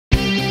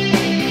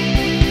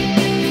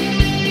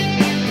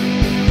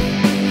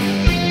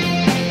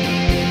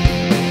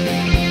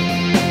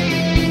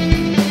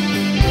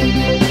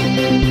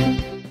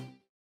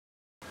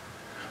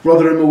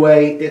Rotherham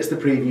away, it's the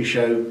preview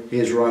show.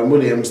 Here's Ryan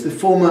Williams, the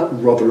former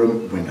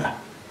Rotherham winger.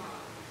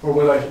 Well,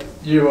 Willow,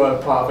 you were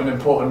part of an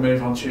important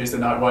move on Tuesday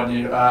night, weren't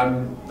you?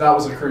 That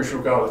was a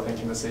crucial goal, I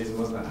think, in the season,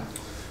 wasn't it?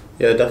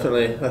 Yeah,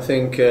 definitely. I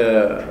think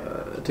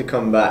to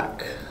come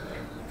back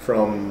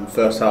from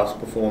first half's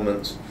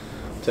performance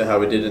to how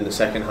we did in the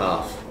second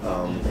half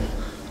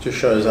just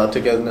shows our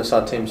togetherness,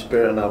 our team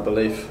spirit and our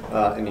belief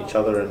in each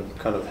other and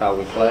kind of how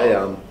we play.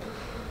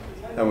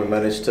 And we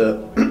managed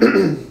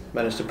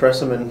to press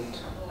them and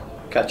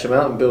catch them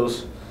out, and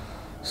Bill's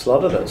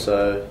slaughtered it.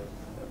 So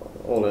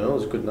all in all, it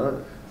was a good night.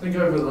 I think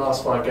over the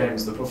last 5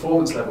 games, the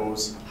performance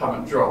levels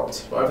haven't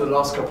dropped, but over the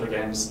last couple of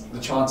games, the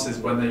chances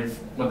when they've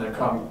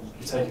come,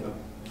 you've taken them.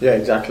 Yeah,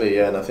 exactly.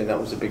 Yeah, and I think that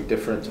was a big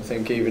difference. I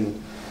think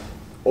even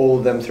all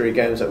of them 3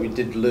 games that we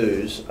did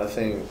lose, I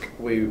think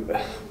we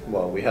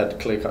had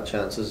clear-cut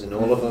chances in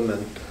all of them,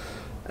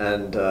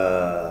 and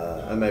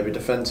maybe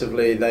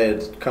defensively they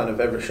had kind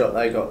of every shot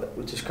they got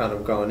was just kind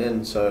of going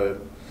in.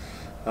 So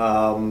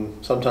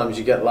sometimes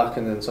you get luck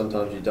and then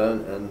sometimes you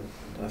don't, and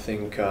I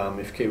think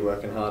if you keep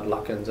working hard,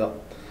 luck ends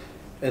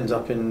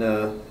up in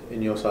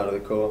your side of the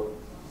court.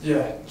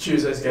 Yeah,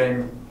 Tuesday's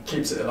game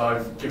keeps it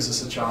alive, gives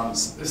us a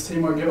chance. This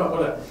team won't give up,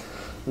 will it?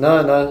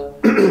 No.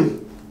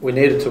 We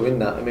needed to win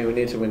that. I mean, we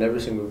need to win every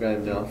single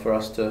game now for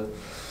us to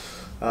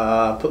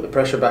put the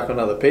pressure back on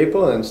other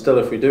people. And still,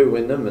 if we do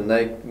win them and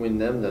they win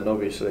them, then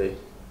obviously,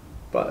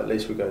 but at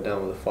least we go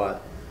down with a fight.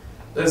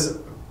 There's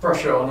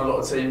pressure on a lot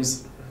of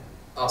teams,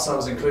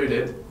 ourselves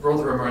included.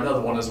 Rotherham are another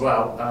one as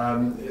well.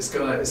 It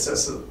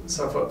sets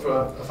itself up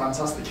for a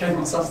fantastic game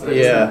on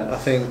Saturday. Yeah, I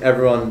think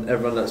everyone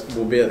that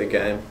will be at the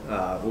game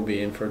will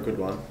be in for a good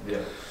one. Yeah.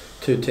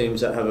 2 teams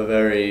that have a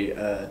very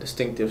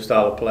distinctive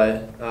style of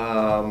play.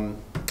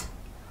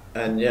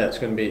 And yeah, it's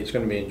going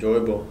to be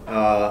enjoyable.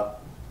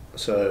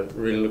 So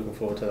really looking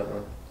forward to that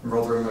one.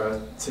 Rotherham are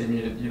a team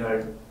you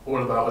know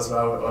all about as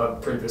well. A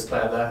previous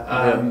player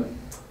there.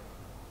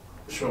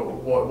 Sure.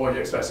 What are you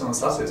expecting on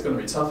Saturday? It's going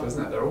to be tough,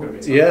 isn't it? They're all going to be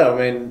tough. Yeah, I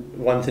mean,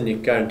 one thing you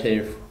can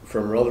guarantee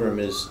from Rotherham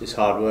is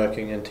hard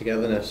working and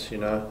togetherness. You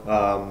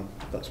know,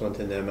 that's one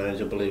thing their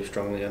manager believes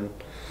strongly in.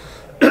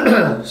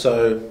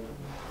 So,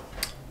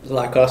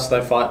 like us,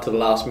 they fight to the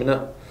last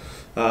minute.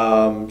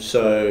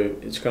 So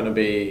it's going to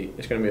be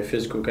a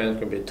physical game. It's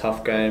going to be a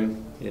tough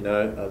game. You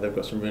know, they've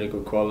got some really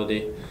good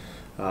quality,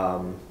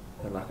 and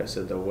like I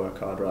said, they'll work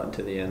hard right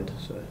until the end.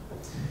 So.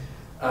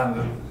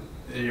 And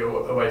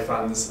your away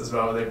fans as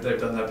well. They've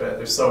done their bit.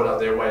 They've sold out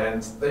the away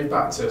end. They've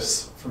backed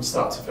us from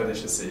start to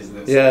finish this season.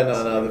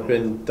 They've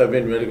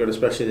been really good,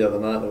 especially the other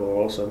night. They were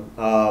awesome.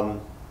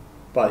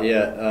 But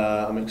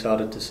yeah, I'm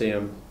excited to see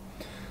them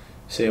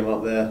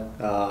up there.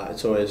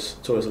 It's always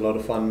a lot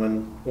of fun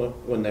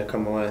when they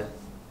come away.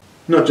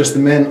 Not just the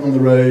men on the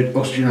road,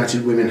 Oxford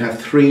United women have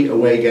 3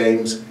 away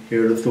games.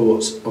 Here are the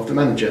thoughts of the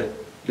manager,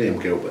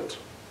 Liam Gilbert.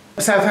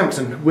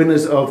 Southampton,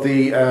 winners of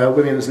the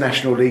Women's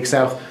National League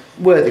South,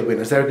 worthy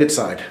winners. They're a good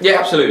side. Yeah,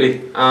 absolutely.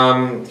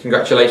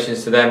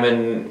 Congratulations to them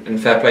and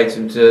fair play to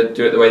them to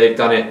do it the way they've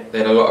done it. They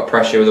had a lot of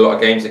pressure with a lot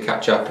of games to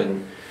catch up,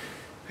 and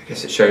I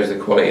guess it shows the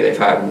quality they've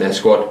had in their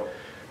squad.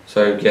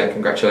 So yeah,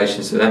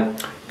 congratulations to them.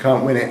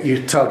 Can't win it.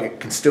 Your target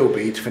can still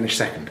be to finish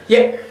second.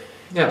 Yeah,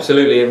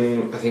 absolutely.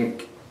 And I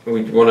think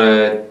we want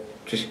to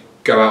just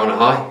go out on a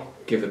high,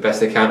 give the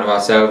best account of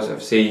ourselves.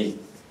 Obviously,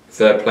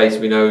 3rd place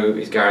we know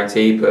is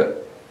guaranteed,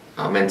 but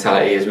our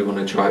mentality is we want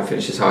to try and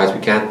finish as high as we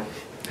can.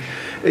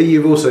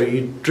 You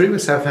drew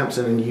with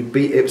Southampton and you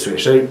beat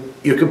Ipswich, so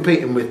you're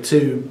competing with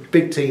 2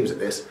 big teams at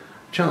this.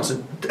 Chance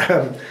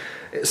of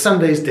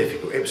Sunday's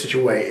difficult. Ipswich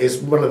away is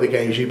one of the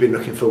games you've been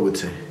looking forward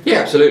to. Yeah,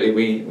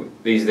 absolutely.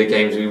 These are the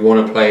games we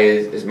want to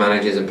play as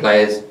managers and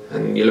players,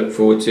 and you look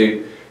forward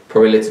to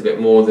probably a little bit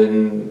more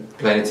than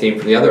playing a team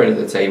from the other end of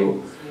the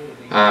table.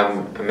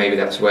 And maybe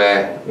that's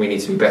where we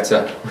need to be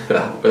better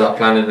with our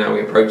planning and how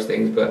we approach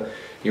things. But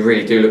you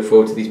really do look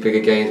forward to these bigger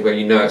games where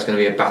you know it's going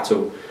to be a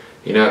battle.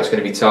 You know it's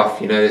going to be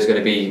tough. You know there's going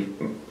to be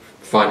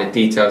finer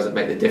details that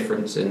make the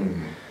difference.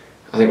 And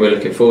I think we're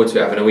looking forward to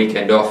having a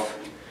weekend off.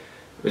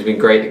 It's been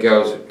great. The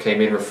girls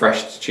came in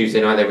refreshed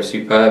Tuesday night. They were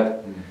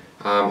superb.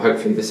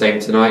 Hopefully the same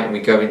tonight, and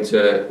we go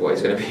into what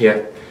is going to be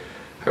a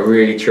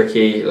really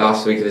tricky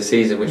last week of the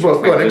season. Which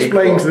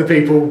explain to the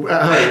people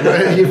at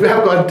home. You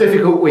have got a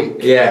difficult week.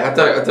 Yeah, I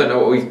don't know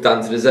what we've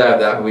done to deserve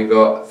that. We've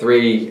got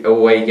 3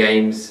 away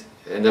games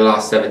in the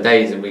last 7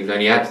 days, and we've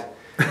only had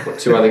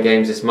 2 other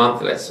games this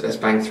month. Let's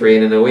bang 3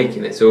 in a week,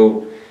 and it's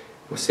all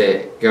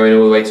going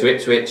all the way to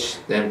Ipswich,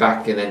 then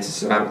back and then to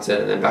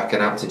Southampton, and then back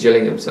and out to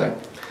Gillingham. So.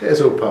 It's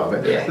all part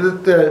of it. Yeah.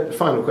 The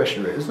final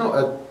question really, it's not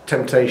a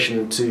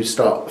temptation to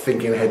start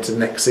thinking ahead to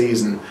next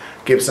season,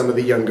 give some of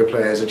the younger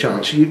players a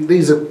chance.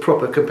 These are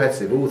proper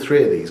competitive, all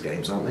 3 of these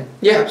games, aren't they?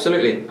 Yeah,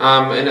 absolutely.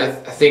 And I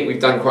think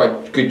we've done quite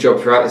a good job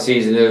throughout the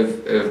season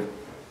of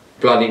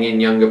blooding in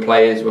younger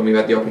players when we've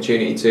had the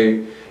opportunity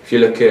to. If you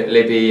look at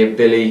Libby and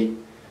Billy,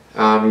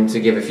 to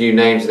give a few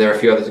names, there are a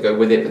few others to go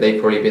with it, but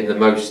they've probably been the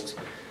most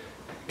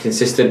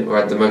consistent or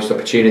had the most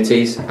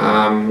opportunities.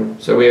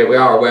 So we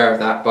are aware of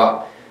that,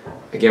 but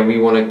again, we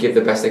want to give the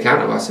best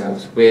account of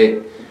ourselves.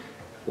 We're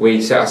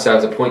we set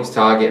ourselves a points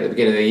target at the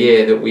beginning of the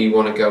year that we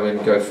want to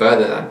go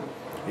further than.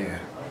 Yeah.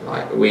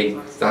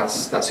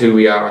 That's who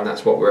we are, and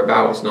that's what we're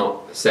about. It's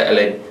not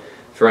settling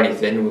for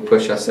anything. We'll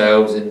push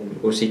ourselves,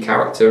 and we'll see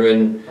character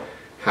and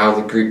how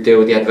the group deal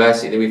with the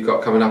adversity that we've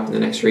got coming up in the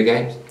next 3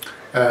 games.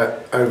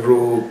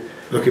 Overall,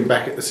 looking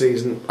back at the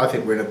season, I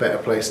think we're in a better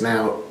place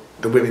now,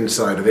 the women's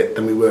side of it,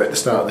 than we were at the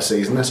start of the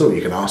season. That's all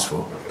you can ask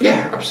for.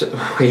 Yeah,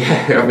 absolutely.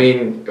 Yeah, I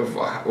mean,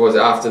 was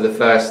it after the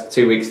first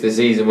 2 weeks of the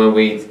season when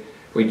we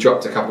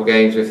dropped a couple of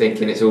games, we're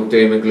thinking it's all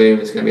doom and gloom,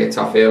 it's going to be a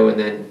tough hill, and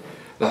then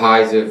the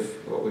highs of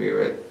what we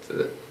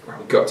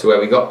got to where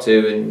we got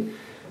to, and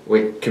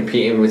we're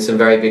competing with some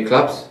very big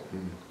clubs.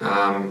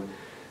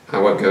 I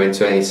won't go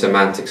into any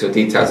semantics or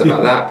details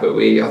about that, but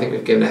I think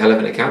we've given a hell of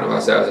an account of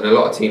ourselves, and a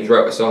lot of teams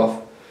wrote us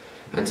off,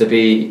 and to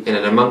be in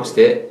and amongst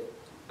it,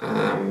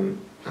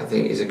 I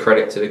think is a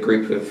credit to the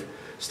group of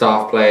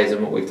staff, players,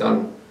 and what we've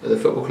done at the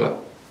football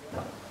club.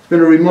 It's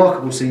been a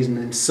remarkable season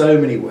in so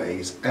many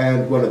ways,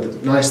 and one of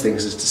the nice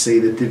things is to see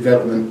the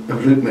development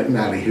of Luke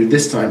McNally, who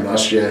this time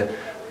last year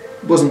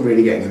wasn't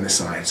really getting in the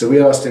side. So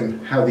we asked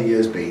him how the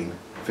year's been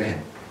for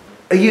him.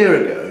 A year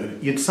ago,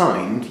 you'd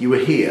signed, you were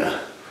here.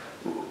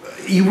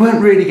 You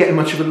weren't really getting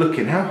much of a look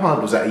in. How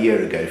hard was that a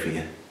year ago for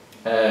you?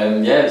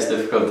 Yeah, it's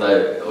difficult.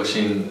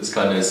 Oshin is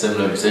kind of a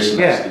similar position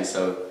actually,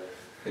 so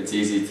it's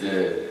easy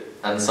to.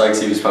 And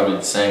Sykesy was probably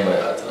the same. I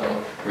don't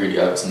know, really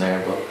out in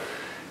there, but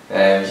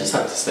you just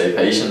have to stay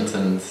patient,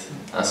 and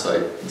that's what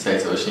I say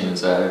to Oshin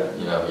as well.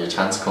 You know, your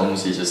chance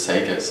comes, you just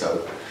take it.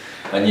 So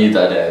I knew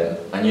that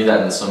in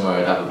the summer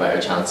I'd have a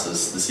better chance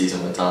as the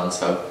season went on.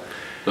 So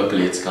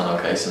luckily it's gone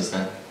okay since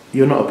then.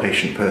 You're not a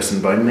patient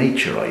person by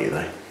nature, are you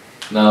though?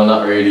 No,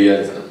 not really.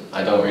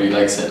 I don't really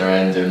like sitting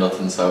around doing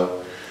nothing,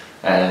 so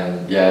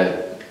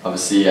yeah,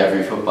 obviously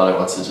every footballer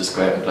wants to just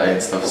go out and play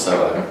and stuff,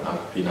 so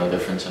I'll be no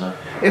different, you know.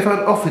 If I'd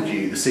offered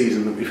you the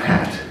season that we've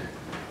had,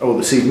 or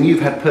the season you've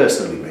had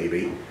personally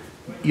maybe,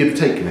 you'd have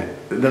taken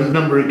it? The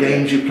number of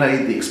games you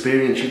played, the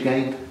experience you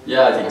gained?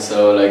 Yeah, I think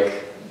so.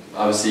 Like,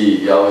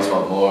 obviously you always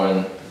want more,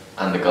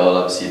 and the goal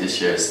obviously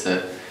this year is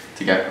to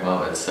get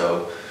promoted,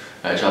 so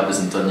our job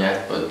isn't done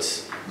yet,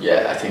 but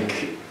yeah, I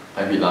think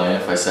I'd be lying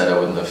if I said I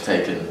wouldn't have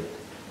taken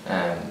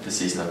the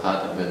season I've had.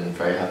 I've been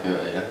very happy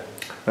with it,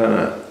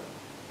 yeah.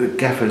 The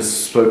gaffer's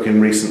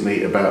spoken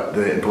recently about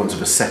the importance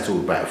of a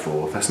settled back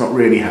four. That's not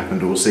really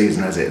happened all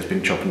season, has it? It's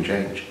been chop and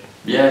change.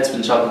 Yeah, it's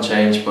been chop and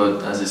change,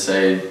 but as I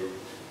say,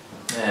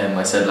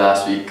 I said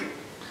last week,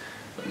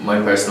 my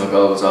personal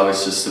goal was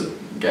always just to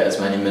get as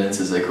many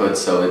minutes as I could,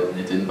 so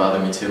it didn't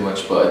bother me too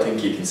much, but I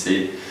think you can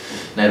see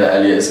now that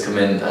Elliot has come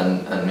in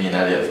and me and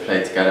Elliot have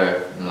played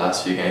together in the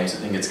last few games, I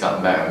think it's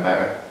gotten better and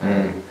better.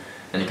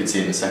 And you can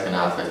see in the second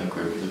half, I think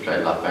we've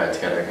played a lot better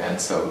together again,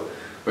 so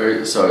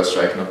we're sort of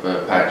striking up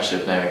a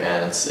partnership now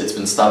again. It's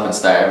been stop and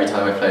start. Every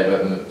time I played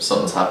with him,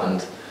 something's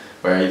happened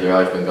where either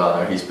I've been gone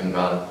or he's been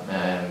gone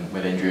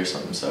with injury or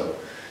something, so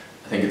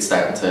I think it's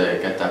starting to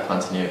get that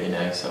continuity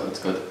now, so it's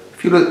good.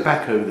 If you look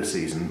back over the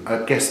season,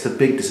 I guess the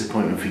big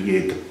disappointment for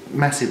you, the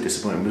massive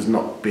disappointment, was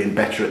not being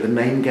better at the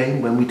name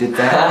game when we did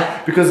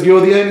that. Because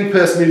you're the only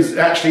person who's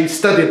actually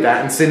studied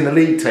that and seen the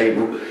league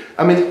table.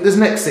 I mean, this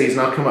next season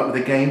I'll come up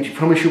with a game. Do you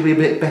promise you'll be a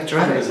bit better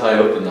at it? I was high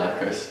up in that,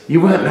 Chris.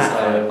 You weren't that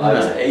high. I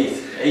was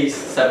 8,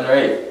 7 or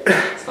 8.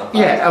 It's not bad.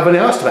 Yeah, I've only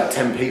asked about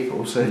 10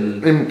 people, so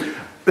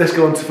let's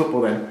go on to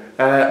football then.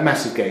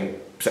 Massive game.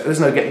 So there's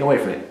no getting away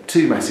from it.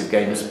 2 massive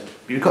games.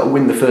 You've got to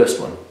win the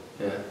first one.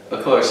 Yeah,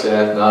 of course,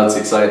 yeah. No, it's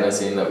exciting. I've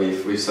seen that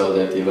we've sold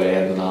out the away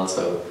end and all,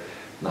 so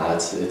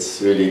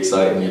it's really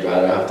exciting. You'd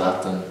rather have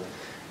that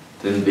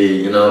than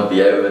be out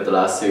with the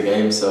last 2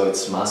 games, so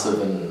it's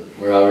massive, and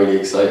we're all really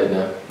excited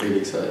now.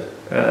 Really excited.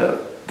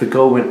 The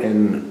goal went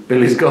in,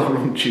 Billy's goal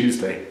on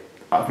Tuesday.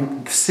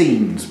 The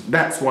scenes,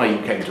 that's why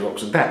you came to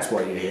Oxford, that's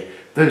why you're here.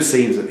 Those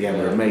scenes at the end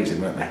were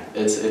amazing, weren't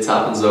they? It's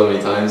happened so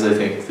many times, I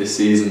think, this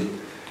season.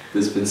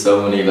 There's been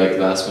so many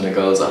last minute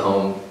goals at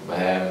home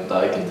that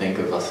I can think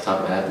of off the top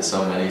of my head. There's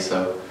so many,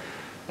 so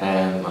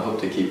I hope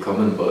they keep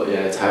coming, but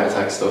yeah, it's heart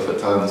attack stuff at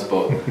times,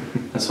 but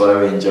that's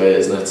why we enjoy it,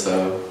 isn't it?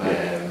 So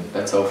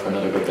let's hope for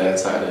another good day on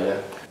Saturday,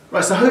 yeah.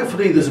 Right, so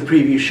hopefully there's a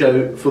preview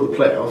show for the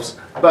playoffs,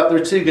 but there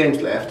are 2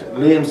 games left.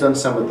 Liam's done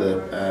some of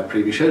the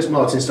preview shows,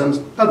 Martin's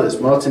done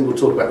others. Martin will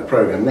talk about the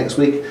programme next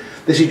week.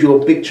 This is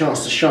your big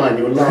chance to shine,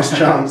 your last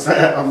chance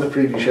on the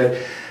preview show.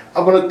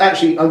 I'm going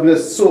to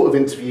sort of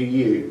interview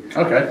you.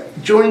 Okay.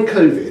 During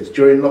COVID,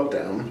 during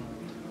lockdown,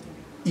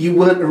 you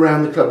weren't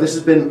around the club. This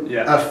has been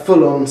a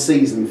full-on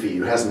season for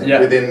you, hasn't it? Yeah.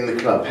 Within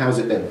the club. How's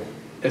it been?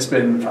 It's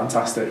been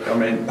fantastic. I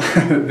mean,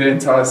 the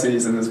entire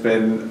season has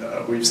been,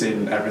 we've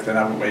seen everything,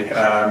 haven't we?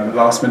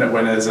 Last minute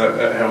winners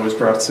at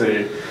Hillsborough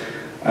too.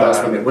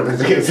 Last minute winners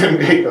against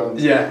MK.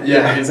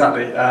 Yeah,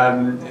 exactly.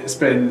 It's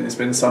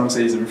been some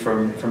season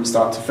from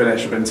start to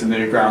finish. I've been to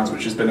new grounds,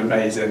 which has been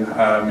amazing.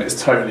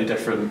 It's totally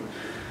different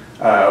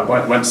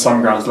Went to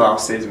some grounds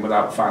last season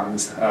without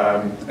fans,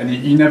 and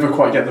you never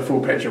quite get the full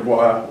picture of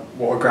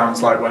what a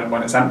ground's like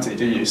when it's empty,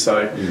 do you?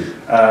 So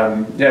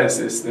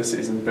this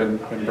season's been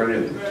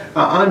brilliant.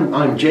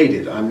 I'm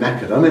jaded, I'm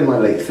knackered, I'm in my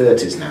late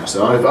 30s now,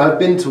 so I've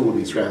been to all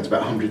these grounds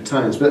about 100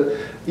 times, but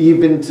you've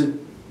been to,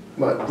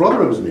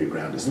 Rotherham's a new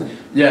ground, isn't it?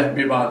 Yeah, it'll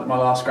be my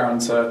last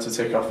ground to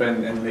tick off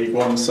in League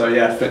One. So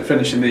yeah,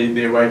 finishing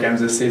the away games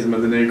this season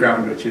with the new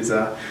ground, which is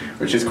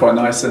quite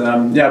nice. And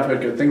I've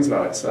heard good things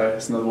about it. So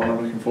it's another one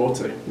I'm looking forward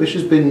to. Which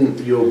has been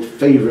your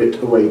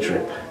favourite away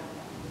trip?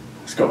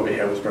 It's got to be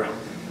Hillsborough.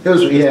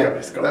 Hillsborough, yeah.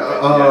 It's got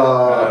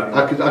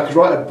to be, I could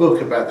write a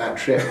book about that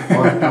trip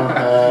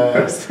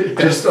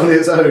just on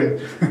its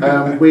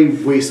own.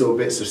 We saw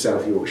bits of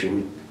South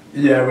Yorkshire.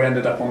 Yeah, we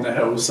ended up on the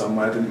hills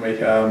somewhere, didn't we?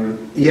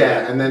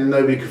 Yeah, and then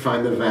nobody could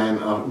find the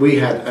van. We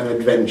had an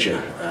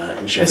adventure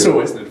in Sheffield. It's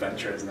always an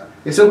adventure, isn't it?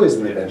 It's always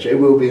an adventure. It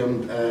will be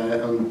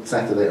on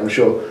Saturday, I'm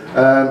sure.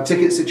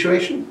 Ticket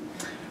situation?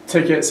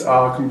 Tickets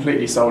are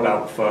completely sold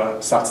out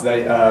for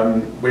Saturday.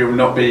 We will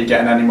not be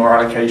getting any more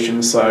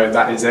allocations, so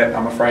that is it,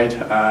 I'm afraid.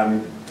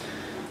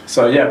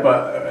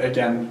 But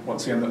again,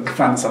 once again, the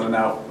fans selling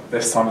out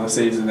this time of the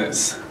season,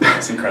 it's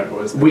incredible,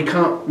 isn't it? We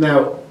can't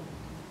now.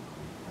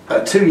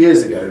 2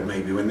 years ago,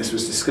 maybe, when this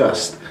was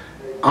discussed,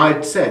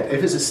 I'd said,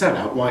 if it's a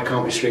sellout, why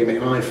can't we stream it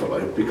in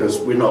iFollow? Because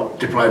we're not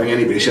depriving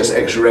anybody, it's just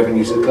extra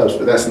revenue to the clubs,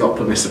 but that's not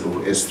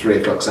permissible. It's 3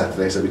 o'clock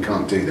Saturday, so we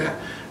can't do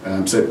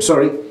that. So,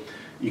 sorry,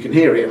 you can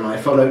hear it in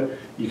iFollow.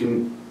 You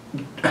can,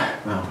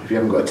 well, if you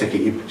haven't got a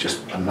ticket, you're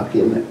just unlucky,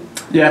 isn't it?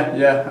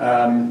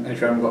 Yeah. And if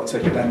you haven't got a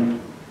ticket,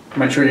 then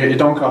make sure you get your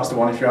Doncaster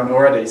one if you haven't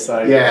already.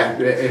 So yeah,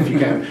 if you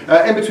can.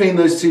 In between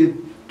those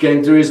two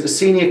games, there is a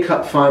Senior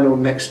Cup final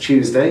next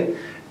Tuesday.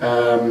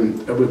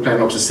 We're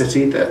playing Oxford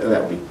City.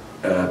 That'll be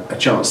a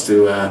chance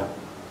to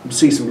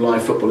see some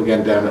live football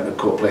again down at the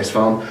Court Place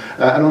Farm.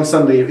 And on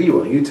Sunday,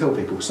 you tell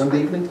people,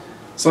 Sunday evening?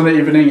 Sunday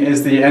evening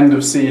is the end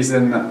of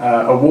season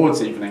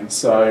awards evening,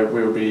 so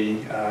we'll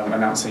be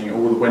announcing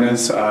all the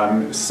winners.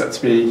 It's set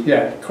to be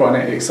quite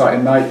an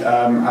exciting night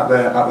at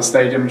the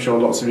stadium. I'm sure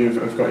lots of you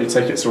have got your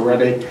tickets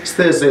already. It's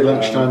Thursday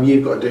lunchtime.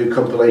 You've got to do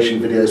compilation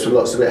videos for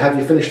lots of it. Have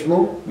you finished them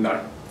all?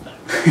 No.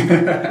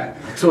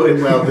 I taught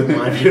him well, didn't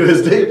my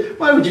viewers do?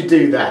 Why would you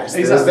do that?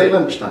 It's Thursday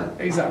lunchtime.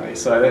 Exactly.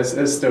 So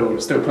there's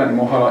still plenty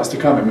more highlights to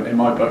come in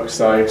my book.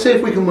 So see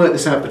if we can work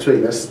this out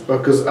between us,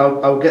 because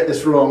I'll get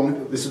this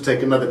wrong. This will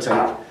take another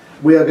take.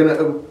 We are going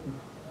to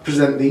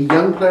present the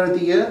Young Player of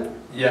the Year.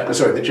 Yeah.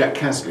 Sorry, the Jack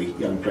Casley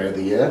Young Player of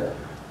the Year.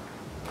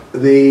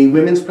 The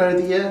Women's Player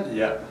of the Year.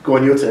 Yeah. Go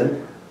on, your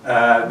turn.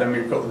 Then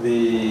we've got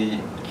the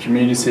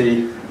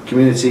Community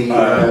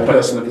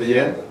Person of the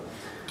Year.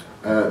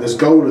 There's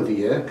Goal of the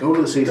Year, Goal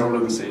of the Season. Goal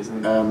of the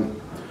Season.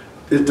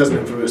 It doesn't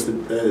influence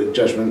the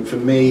judgment. For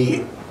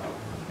me,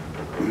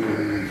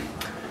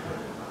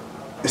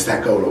 it's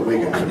that goal at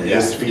Wigan for me.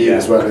 It's for you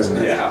as well, isn't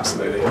it? Yeah,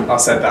 absolutely. I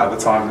said that at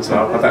the time as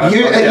well. I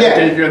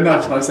gave you a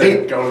nudge and I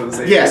said Goal of the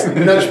Season. Yes,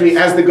 nudged me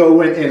as the goal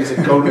went in,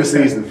 said Goal of the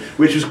Season,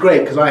 which was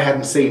great because I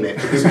hadn't seen it,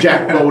 because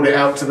Jack bowled it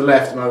out to the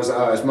left and I was like,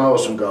 oh, it's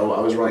miles from goal.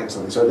 I was writing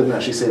something, so I didn't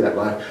actually see that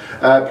live.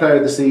 Player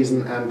of the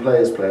Season and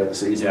Players' Player of the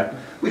Season. Yeah.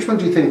 Which one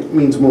do you think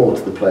means more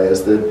to the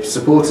players, the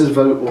supporters'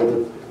 vote or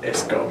the...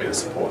 It's got to be the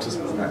supporters,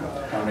 isn't it?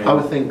 I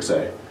would think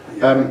so.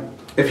 Yeah.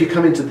 If you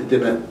come into the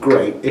dinner,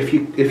 great. If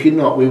you're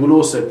not, we will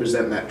also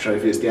present that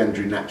trophy. It's the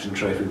Andrew Napton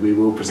Trophy. We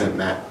will present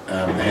that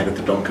ahead of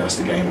the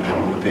Doncaster game out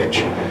on the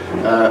pitch.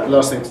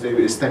 Last thing to do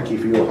is thank you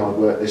for your hard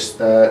work this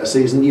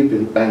season. You've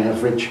been bang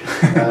average,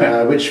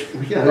 which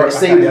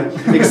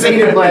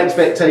exceeded my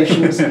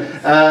expectations.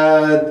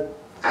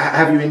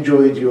 Have you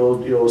enjoyed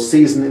your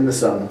season in the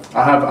sun?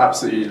 I have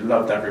absolutely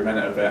loved every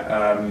minute of it.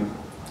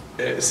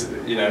 It's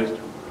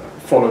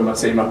following my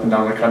team up and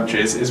down the country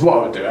is what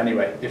I would do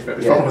anyway if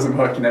I wasn't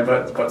working there,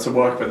 but to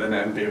work within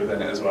it and be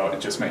within it as well,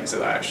 it just makes it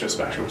that extra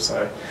special.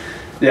 So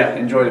yeah,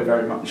 enjoyed it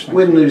very much.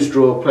 Win, lose,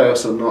 draw,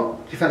 playoffs or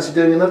not, do you fancy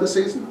doing another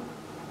season?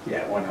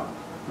 Yeah, why not?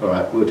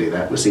 Alright, we'll do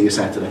that. We'll see you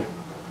Saturday.